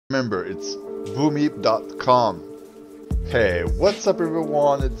Remember, it's boomeep.com. Hey, what's up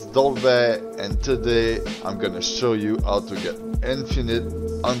everyone, it's Dolve, and today I'm gonna show you how to get infinite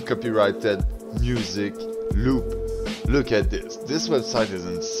uncopyrighted music loop. Look at this. This website is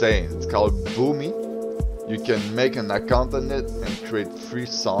insane. It's called Boomy. You can make an account on it and create free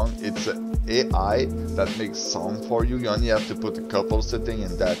song. It's an AI that makes song for you. You only have to put a couple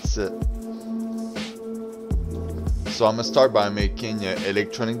settings and that's it. So I'm gonna start by making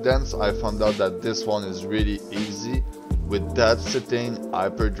electronic dance. I found out that this one is really easy with that setting,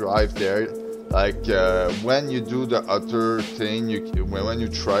 hyperdrive there. Like when you do the other thing, when you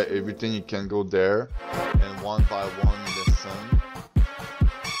try everything, you can go there and one by one listen.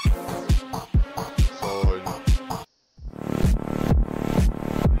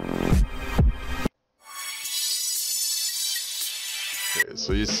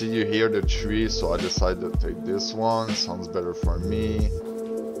 So you see, you hear the tree, so I decided to take this one. Sounds better for me.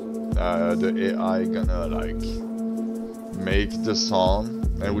 The AI gonna like make the song,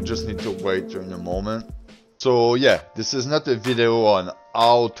 and we just need to wait during a moment. So yeah, this is not a video on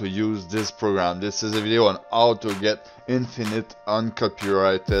how to use this program. This is a video on how to get infinite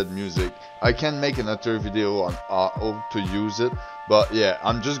uncopyrighted music. I can make another video on how to use it, but yeah,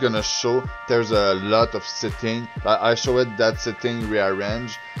 I'm just gonna show there's a lot of setting. I showed that setting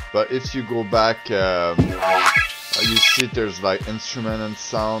rearrange, but if you go back, you see there's like instrument and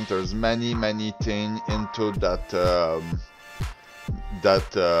sound. There's many things into that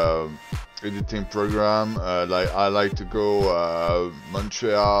editing program. Like I like to go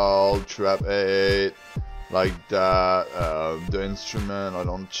Montreal, Trap 8, like that. The instrument I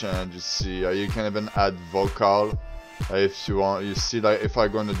don't change. You see, you can even add vocal if you want. You see, like if I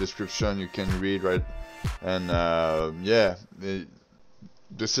go in the description, you can read, right? And yeah,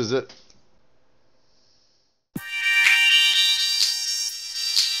 this is it.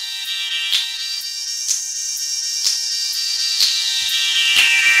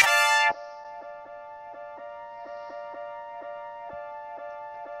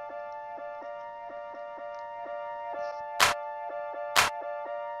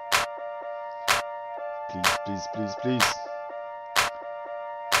 Please.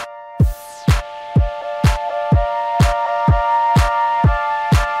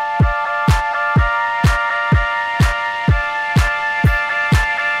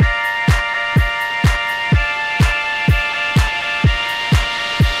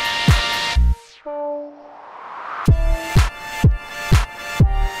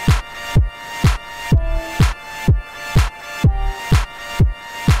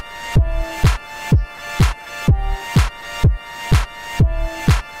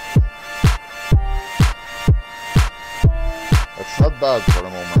 Not bad for the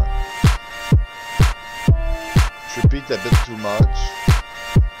moment. Repeat a bit too much.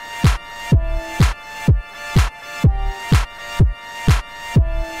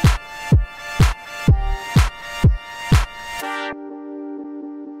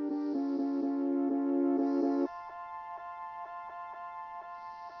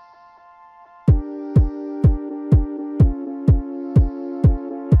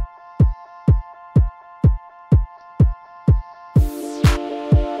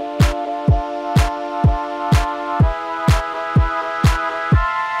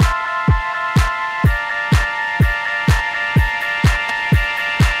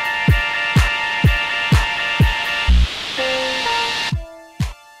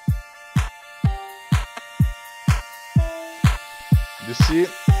 You see,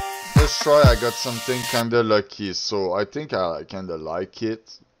 let's try. I got something kinda lucky, so I think I kinda like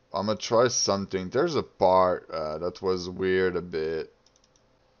it. I'm gonna try something. There's a part that was weird a bit.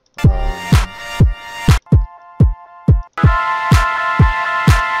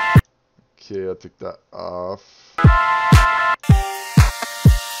 Okay, I'll take that off.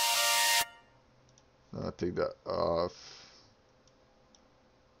 I'll take that off.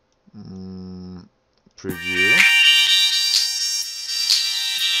 Preview.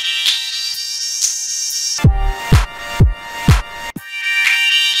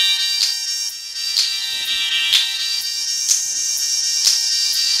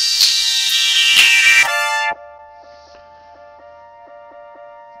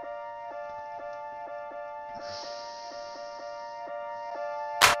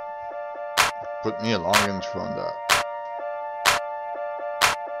 Put me a long intro on that.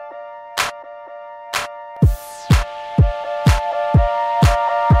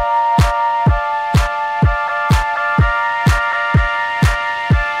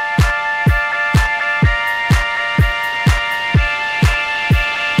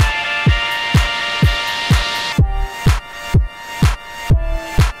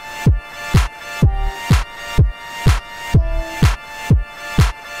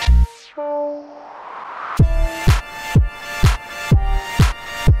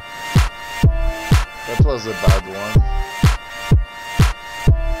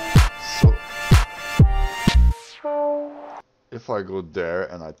 I go there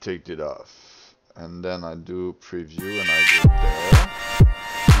and I take it off, and then I do preview and I go there,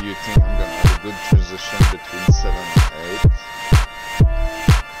 do you think I'm gonna have a good transition between 7 and 8?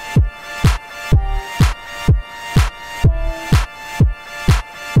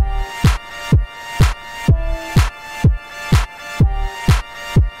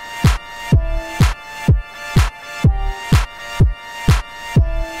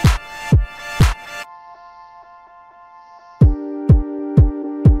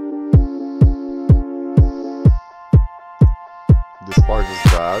 This part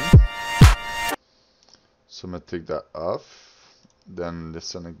is bad, so I'm gonna take that off, then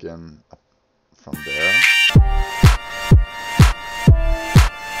listen again from there.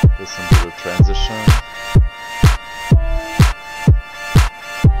 Listen to the transition.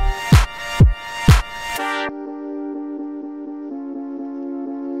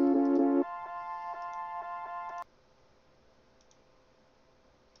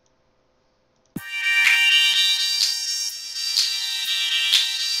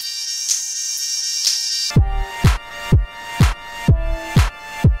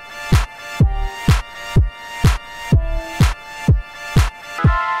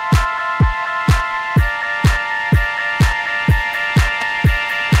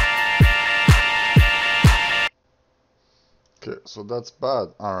 Okay, so that's bad.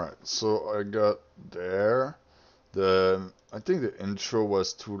 Alright, so I got there. I think the intro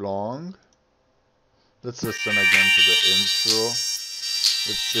was too long. Let's listen again to the intro.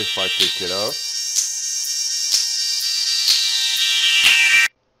 Let's see if I take it off.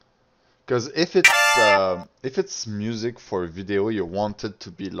 Because if it's music for video, you want it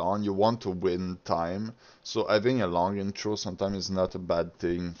to be long, you want to win time. So having a long intro sometimes is not a bad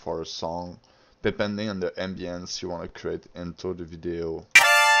thing for a song, depending on the ambience you want to create into the video.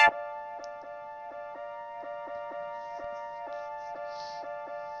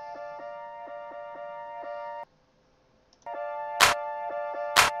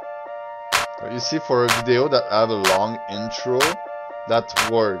 You see, for a video that have a long intro, that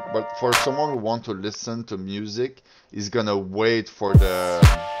work. But for someone who want to listen to music, he's gonna wait for it to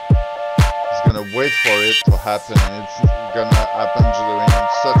happen, and it's gonna happen during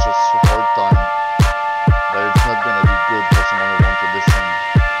such a short time that it's not gonna be good for someone who want to listen.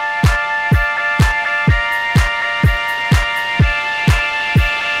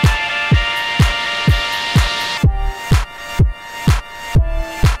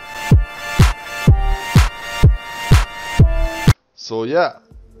 So yeah,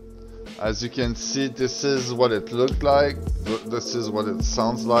 as you can see, this is what it looked like, this is what it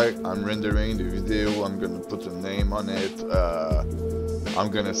sounds like. I'm rendering the video, I'm gonna put a name on it, I'm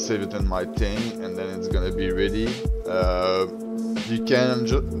gonna save it in my thing, and then it's gonna be ready. You can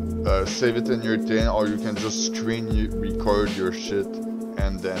save it in your thing, or you can just screen record your shit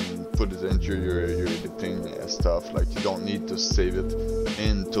and then put it into your editing stuff. Like, you don't need to save it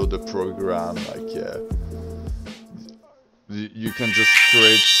into the program. Like, yeah, you can just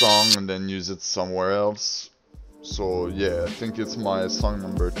create song and then use it somewhere else. So yeah, I think it's my song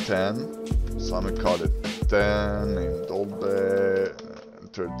number 10, so I'm gonna call it 10, named Dolbe,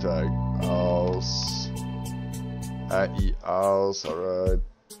 enter tag house, AE house, alright,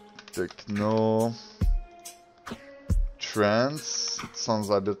 techno, trance, it sounds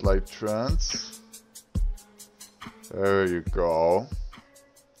a bit like trance, there you go.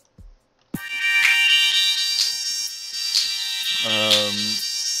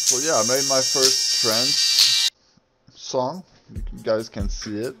 So yeah, I made my first trance song. You guys can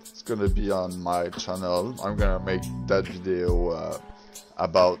see it. It's gonna be on my channel. I'm gonna make that video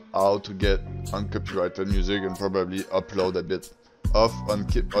about how to get uncopyrighted music, and probably upload a bit of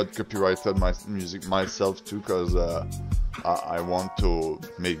uncopyrighted music myself too, because I want to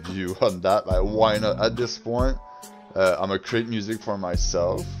make view on that. Like, why not? At this point, I'm gonna create music for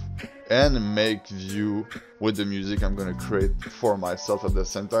myself and make view with the music I'm gonna create for myself at the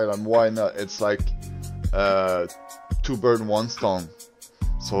same time. And why not? It's like two birds, one stone.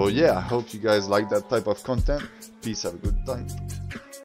 So yeah, I hope you guys like that type of content. Peace, have a good time.